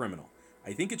should be criminal.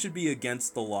 I think it should be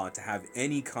against the law to have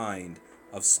any kind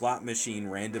of slot machine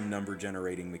random number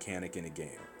generating mechanic in a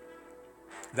game.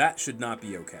 That should not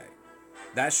be okay.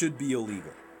 That should be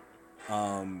illegal.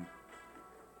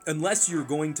 Unless you're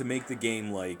going to make the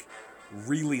game like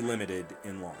really limited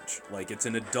in launch. Like it's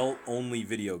an adult only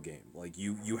video game. Like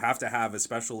you have to have a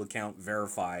special account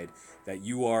verified that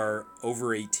you are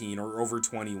over 18 or over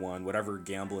 21, whatever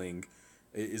gambling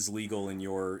is legal in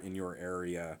your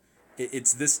area.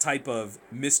 It's this type of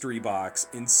mystery box.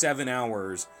 In 7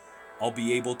 hours, I'll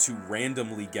be able to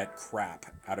randomly get crap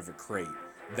out of a crate.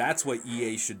 That's what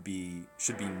EA should be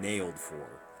nailed for.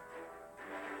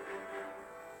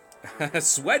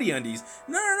 Sweaty undies?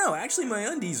 No. Actually, my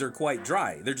undies are quite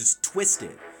dry. They're just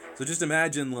twisted. So just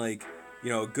imagine like,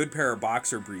 a good pair of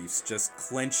boxer briefs just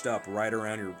clenched up right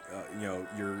around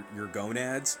your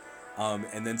gonads,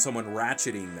 and then someone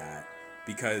ratcheting that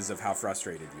because of how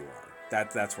frustrated you are.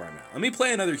 That's where I'm at. Let me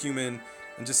play another human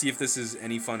and just see if this is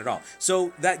any fun at all.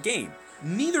 So that game,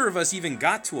 neither of us even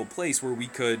got to a place where we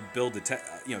could build a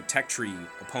tech tree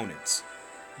opponents.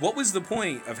 What was the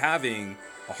point of having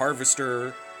a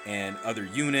harvester and other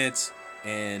units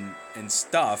and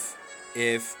stuff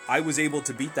if I was able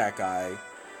to beat that guy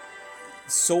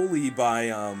solely by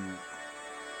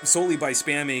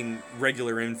spamming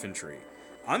regular infantry?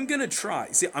 I'm gonna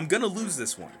try. See, I'm gonna lose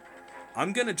this one.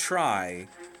 I'm gonna try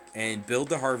and build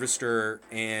the harvester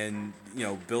and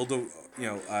build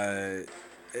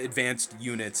advanced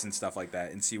units and stuff like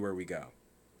that and see where we go.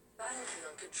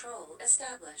 Battlefield control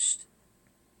established.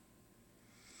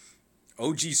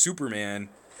 OG Superman.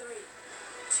 3,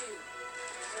 2, 1.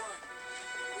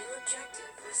 New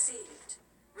objective received.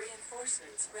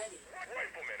 Reinforcements ready.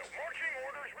 Riflemen, marching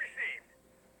orders received.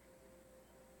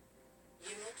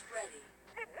 Unit ready.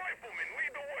 Riflemen,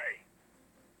 lead the way.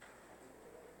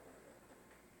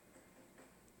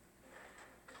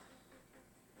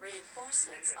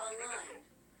 Reinforcements online.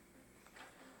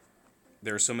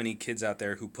 There are so many kids out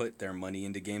there who put their money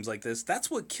into games like this.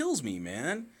 That's what kills me,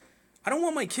 man. I don't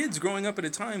want my kids growing up at a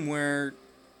time where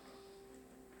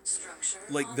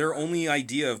like their only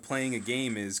idea of playing a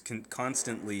game is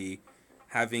constantly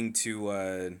having to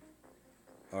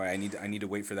all right, I need to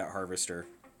wait for that harvester.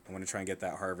 I want to try and get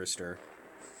that harvester.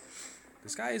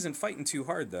 This guy isn't fighting too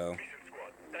hard though. Mission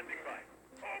squad, standing by.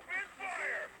 Open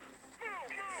fire!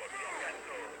 Move!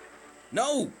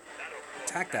 No!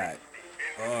 Attack that.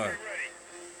 Ugh.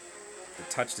 The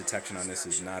touch detection on this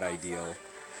is not ideal. Warhead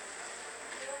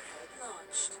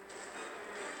launched.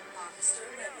 Harvester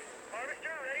ready. Harvester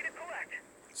ready to collect.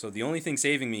 So the only thing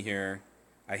saving me here,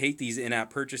 I hate these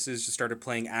in-app purchases. Just started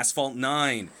playing Asphalt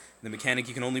 9. The mechanic,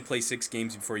 you can only play 6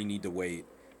 games before you need to wait.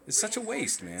 It's such a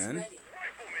waste, man. Riflemen,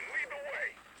 lead the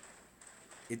way.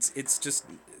 It's just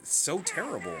so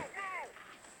terrible.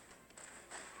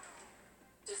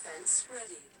 Defense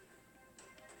ready.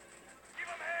 Give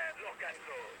them hands. Look at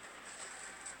those.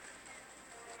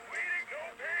 Waiting, no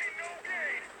pain, no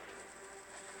gain.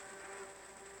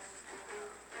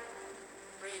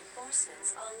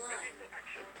 Reinforcements online.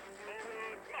 Action.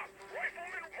 Mark.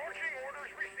 Riflemen, marching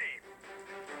orders received.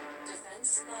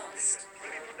 Defense lost.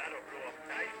 That'll blow up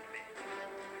nicely.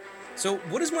 So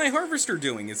what is my harvester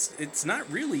doing? It's not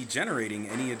really generating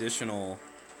any additional...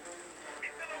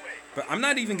 But I'm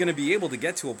not even going to be able to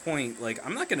get to a point, like,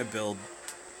 I'm not going to build...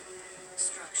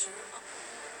 Structure.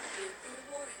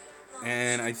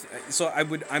 And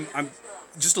I'm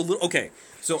just a little... Okay,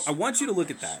 so I want you to look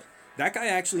at that. That guy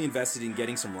actually invested in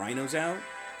getting some rhinos out.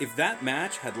 If that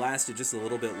match had lasted just a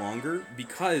little bit longer,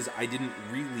 because I didn't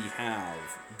really have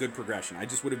good progression, I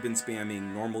just would have been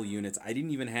spamming normal units. I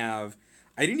didn't even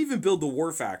build the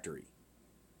war factory.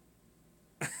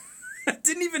 I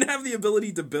didn't even have the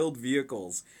ability to build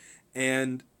vehicles.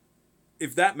 And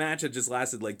if that match had just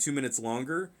lasted like 2 minutes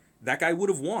longer, that guy would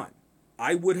have won.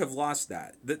 I would have lost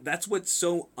that. That's what's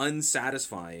so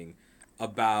unsatisfying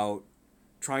about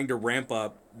trying to ramp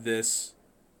up this...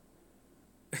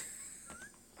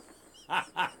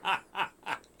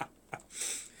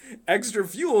 Extra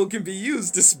fuel can be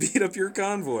used to speed up your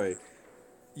convoy.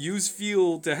 Use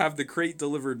fuel to have the crate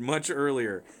delivered much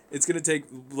earlier. It's going to take,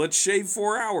 let's shave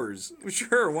 4 hours.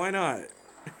 Sure, why not?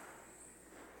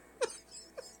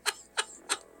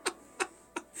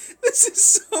 This is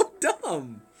so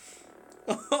dumb.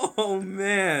 Oh,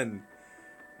 man.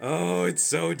 Oh, it's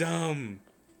so dumb.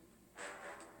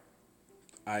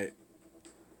 I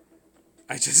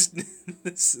just,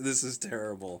 this is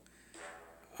terrible.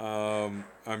 I'm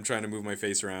trying to move my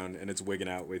face around and it's wigging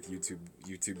out with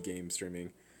YouTube game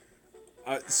streaming.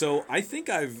 So I think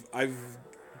I've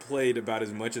played about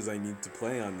as much as I need to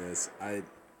play on this. I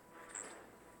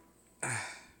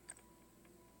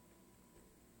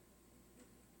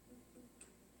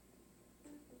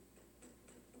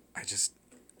just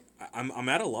I'm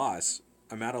at a loss.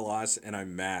 I'm at a loss and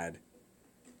I'm mad.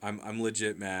 I'm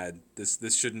legit mad.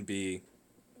 This shouldn't be.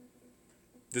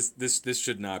 This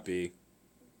should not be.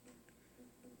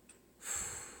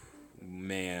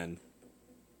 Man.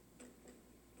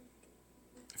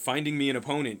 Finding me an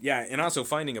opponent. Yeah, and also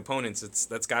finding opponents,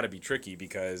 that's got to be tricky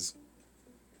because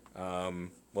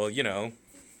well, you know.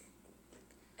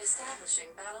 Establishing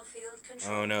battlefield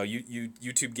control. Oh no,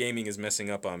 YouTube gaming is messing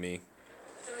up on me.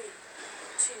 3,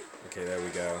 2. Okay, there we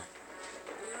go. 1.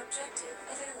 New objective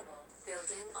available.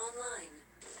 Building online.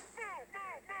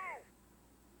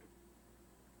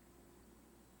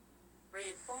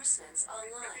 Reinforcements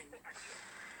online.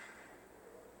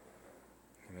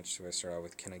 How much do I start out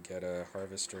with? Can I get a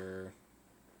harvester?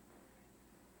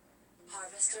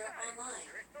 Harvester online.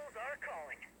 Crystals are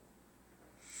calling.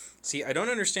 See, I don't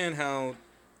understand how.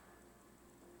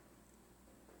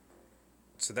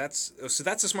 So that's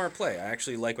a smart play. I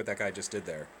actually like what that guy just did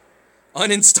there.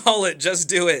 Uninstall it. Just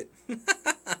do it.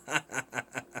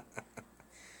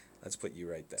 Let's put you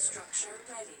right there. Structure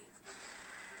ready.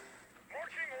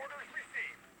 Marching orders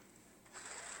received.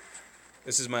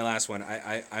 This is my last one.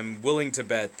 I'm willing to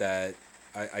bet that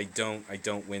I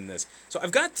don't win this. So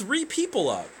I've got 3 people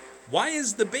up. Why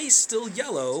is the base still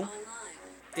yellow Online.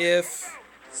 if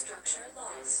Structure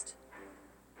lost.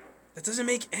 that doesn't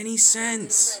make any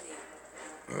sense?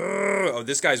 Ready. Ugh. Oh,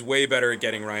 this guy's way better at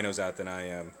getting rhinos out than I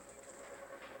am.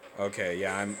 Okay,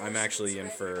 yeah, I'm actually in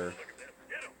for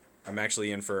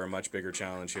a much bigger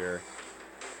challenge here.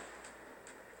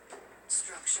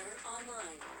 Structure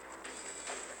online.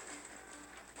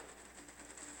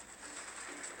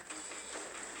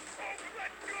 Oh,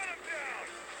 let's gun him down.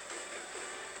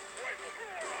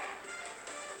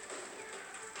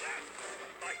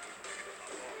 Rifle,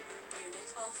 Unit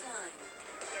offline.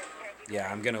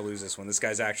 Yeah, I'm gonna lose this one. This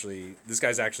guy's actually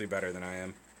better than I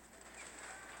am.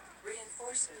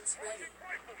 Reinforcements ready.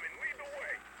 Rifleman, lead the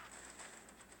way.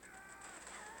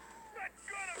 Let's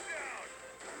gun him down.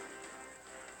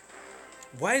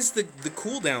 Why is the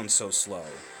cooldown so slow?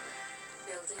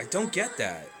 Building I don't get online.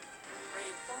 that.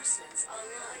 Reinforcements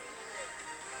online.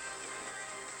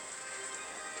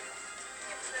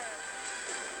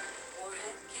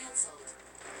 Warhead cancelled.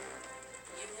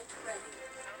 Unit ready.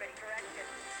 Ready for action.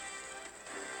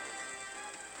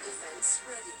 Defense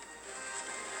ready.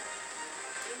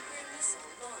 Nuclear missile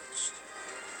launched.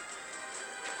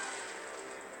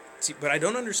 See, but I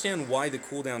don't understand why the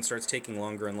cooldown starts taking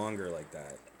longer and longer like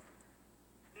that.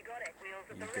 You got it. Wheels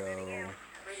at You the ready go. now.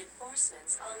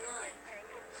 Reinforcements online. Tank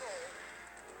control.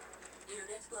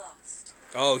 Unit lost.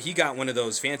 Oh, he got one of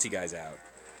those fancy guys out.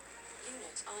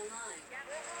 Unit online.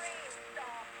 Wolverine,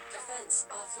 stop. Defense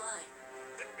offline.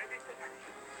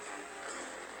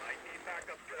 I need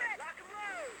backup. Threat. Lock and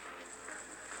load.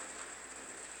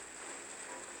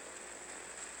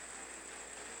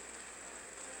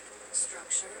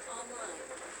 Structure online.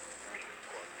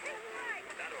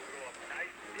 That'll go up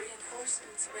nice.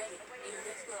 Reinforcements ready.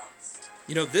 Unit lost.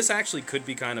 You know, this actually could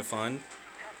be kind of fun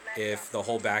if the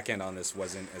whole back end on this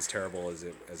wasn't as terrible as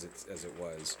it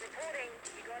was. Reporting.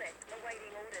 You got it.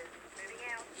 Awaiting orders. Moving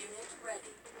out. Unit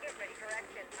ready. Get ready for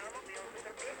action. Wheels with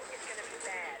a bit. It's gonna be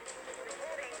bad.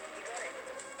 Reporting. You got it.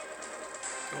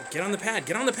 Oh, get on the pad!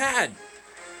 Get on the pad!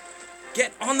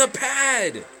 Get on the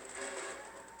pad!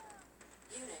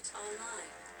 Unit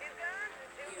online. Two guns.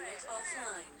 Unit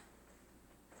offline.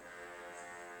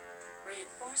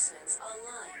 Reinforcements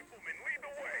online. Rifleman, lead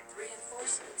the way.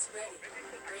 Reinforcements ready.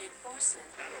 Reinforcement.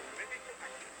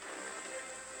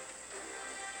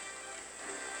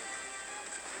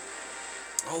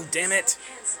 Oh, damn it!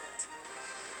 Cancelled.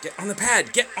 Get on the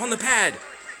pad! Get on the pad!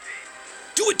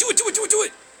 Do it! Do it! Do it! Do it! Do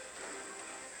it!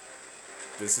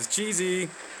 This is cheesy.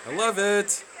 I love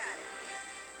it.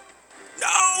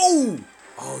 No!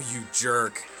 Oh, you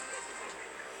jerk.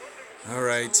 All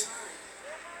right.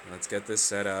 Let's get this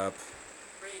set up.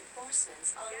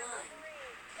 Reinforcements online.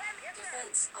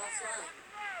 Defense offline.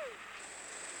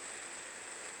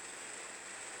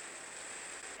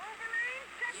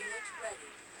 Unit ready.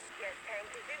 Yes, tank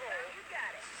is in roll. You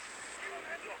got it.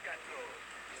 Look at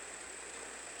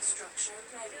those. Structure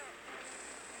ready.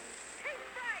 Take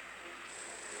strike.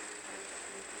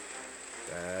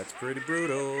 That's pretty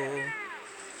brutal. Yes,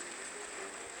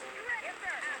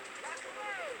 sir. Lock and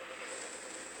load.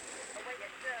 Await,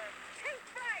 yes, sir. Take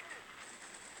strike.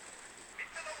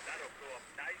 Missile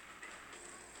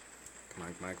Come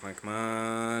on, come on, come on, come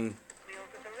on. Wheels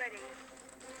at the ready.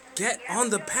 Get on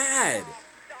the pad!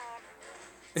 Stop.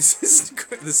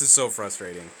 This is so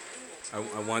frustrating.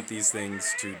 I want these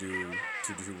things to do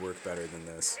work better than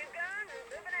this. Two guns,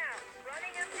 moving out.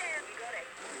 Running up 10. You got it.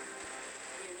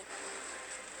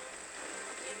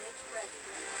 Unit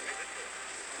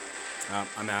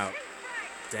ready. I'm out.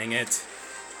 Dang it.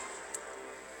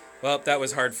 Well, that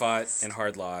was hard fought and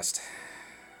hard lost.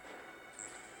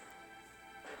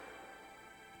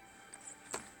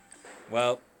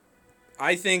 Well,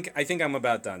 I think I'm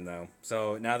about done though.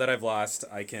 So now that I've lost,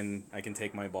 I can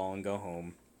take my ball and go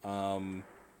home.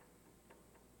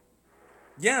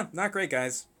 Yeah, not great,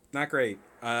 guys. Not great.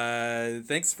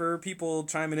 Thanks for people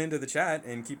chiming into the chat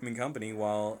and keeping me company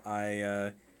while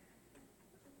I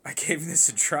gave this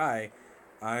a try.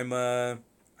 I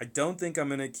don't think I'm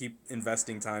gonna keep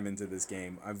investing time into this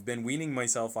game. I've been weaning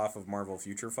myself off of Marvel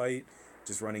Future Fight,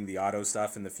 just running the auto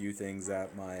stuff and the few things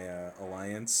that my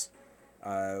alliance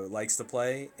likes to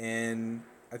play, and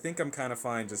I think I'm kind of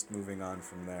fine just moving on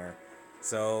from there.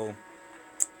 So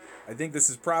I think this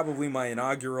is probably my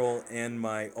inaugural and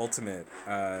my ultimate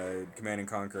Command and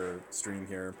Conquer stream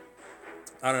here.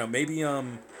 I don't know,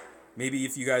 maybe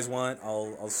if you guys want,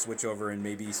 I'll switch over and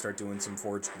maybe start doing some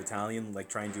Forged Battalion, like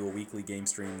try and do a weekly game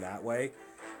stream that way.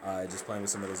 Just playing with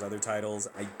some of those other titles.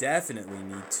 I definitely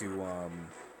need to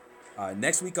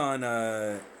next week on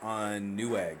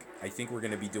Newegg, I think we're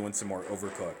gonna be doing some more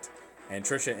Overcooked. And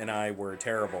Trisha and I were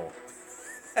terrible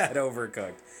at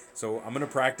Overcooked. So I'm gonna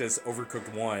practice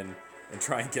Overcooked 1 and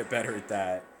try and get better at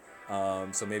that.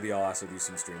 So maybe I'll also do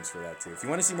some streams for that too. If you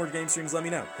want to see more game streams, let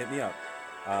me know. Hit me up.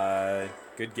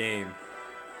 Good game.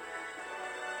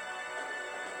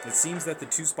 It seems that the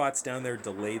 2 spots down there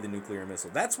delay the nuclear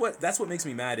missile. That's what makes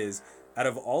me mad is, out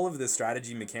of all of the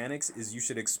strategy mechanics, is you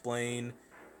should explain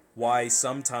why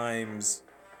sometimes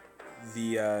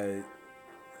the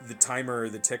timer or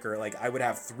the ticker, like I would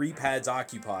have 3 pads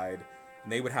occupied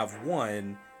and they would have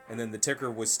 1, and then the ticker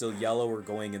was still yellow or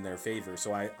going in their favor.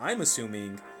 So I'm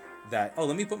assuming that, oh,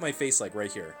 let me put my face like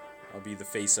right here. I'll be the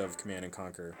face of Command and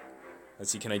Conquer.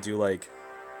 Let's see, can I do like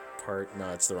part? No,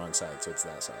 it's the wrong side, so it's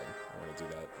that side. I want to do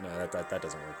that. No, that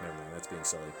doesn't work. Never mind, that's being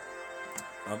silly.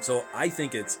 So I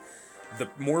think it's the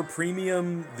more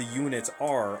premium the units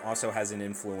are also has an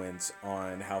influence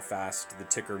on how fast the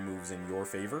ticker moves in your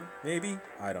favor. Maybe,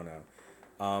 I don't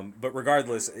know. But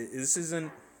regardless, this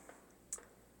isn't.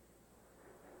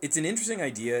 It's an interesting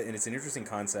idea and it's an interesting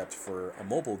concept for a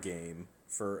mobile game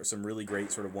for some really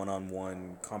great sort of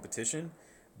one-on-one competition.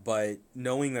 But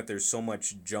knowing that there's so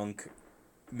much junk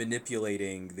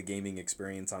manipulating the gaming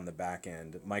experience on the back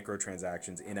end,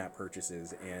 microtransactions, in-app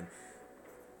purchases, and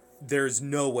there is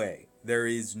no way,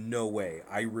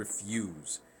 I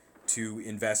refuse to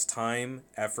invest time,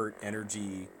 effort,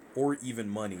 energy, or even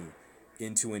money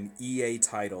into an EA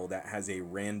title that has a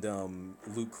random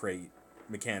loot crate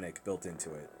mechanic built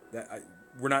into it.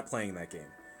 We're not playing that game.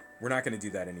 We're not going to do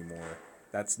that anymore.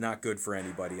 That's not good for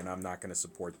anybody, and I'm not going to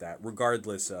support that,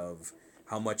 regardless of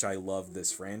how much I love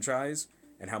this franchise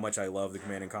and how much I love the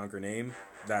Command and Conquer name.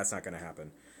 That's not going to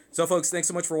happen. So, folks, thanks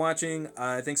so much for watching.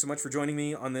 Thanks so much for joining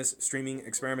me on this streaming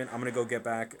experiment. I'm going to go get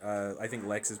back. I think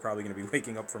Lex is probably going to be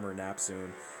waking up from her nap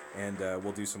soon, and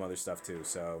we'll do some other stuff, too.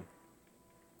 So,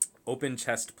 open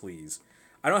chest, please.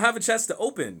 I don't have a chest to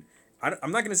open.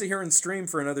 I'm not going to sit here and stream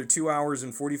for another 2 hours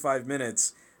and 45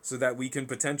 minutes so that we can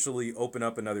potentially open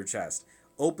up another chest.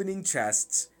 Opening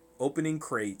chests, opening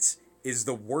crates, is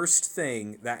the worst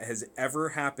thing that has ever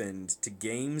happened to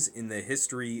games in the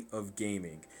history of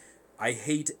gaming. I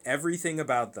hate everything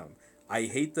about them. I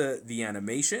hate the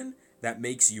animation that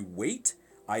makes you wait.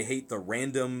 I hate the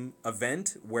random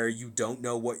event where you don't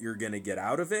know what you're going to get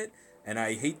out of it. And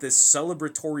I hate this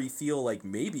celebratory feel like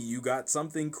maybe you got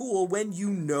something cool when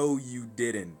you know you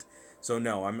didn't. So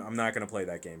no, I'm not going to play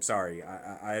that game. Sorry.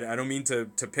 I don't mean to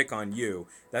pick on you.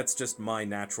 That's just my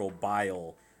natural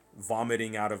bile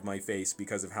vomiting out of my face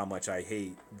because of how much I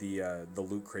hate the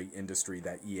loot crate industry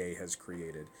that EA has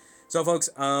created. So, folks,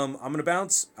 I'm going to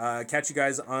bounce. Catch you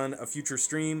guys on a future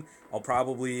stream. I'll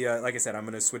probably, like I said, I'm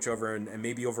going to switch over and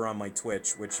maybe over on my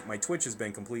Twitch, which my Twitch has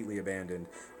been completely abandoned.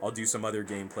 I'll do some other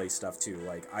gameplay stuff, too.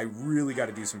 Like, I really got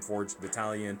to do some Forged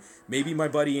Battalion. Maybe my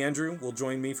buddy Andrew will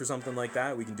join me for something like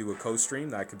that. We can do a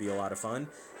co-stream. That could be a lot of fun.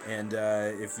 And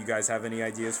if you guys have any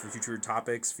ideas for future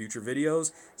topics, future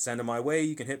videos, send them my way.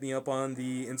 You can hit me up on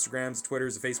the Instagrams,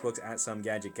 Twitters, the Facebooks at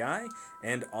SomeGadgetGuy.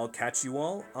 And I'll catch you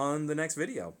all on the next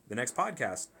video, the next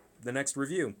podcast, the next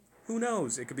review. Who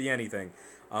knows? It could be anything.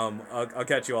 I'll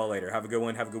catch you all later. Have a good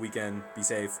one. Have a good weekend. Be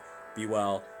safe. Be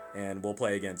well. And we'll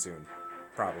play again soon.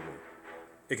 Probably.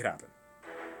 It could happen.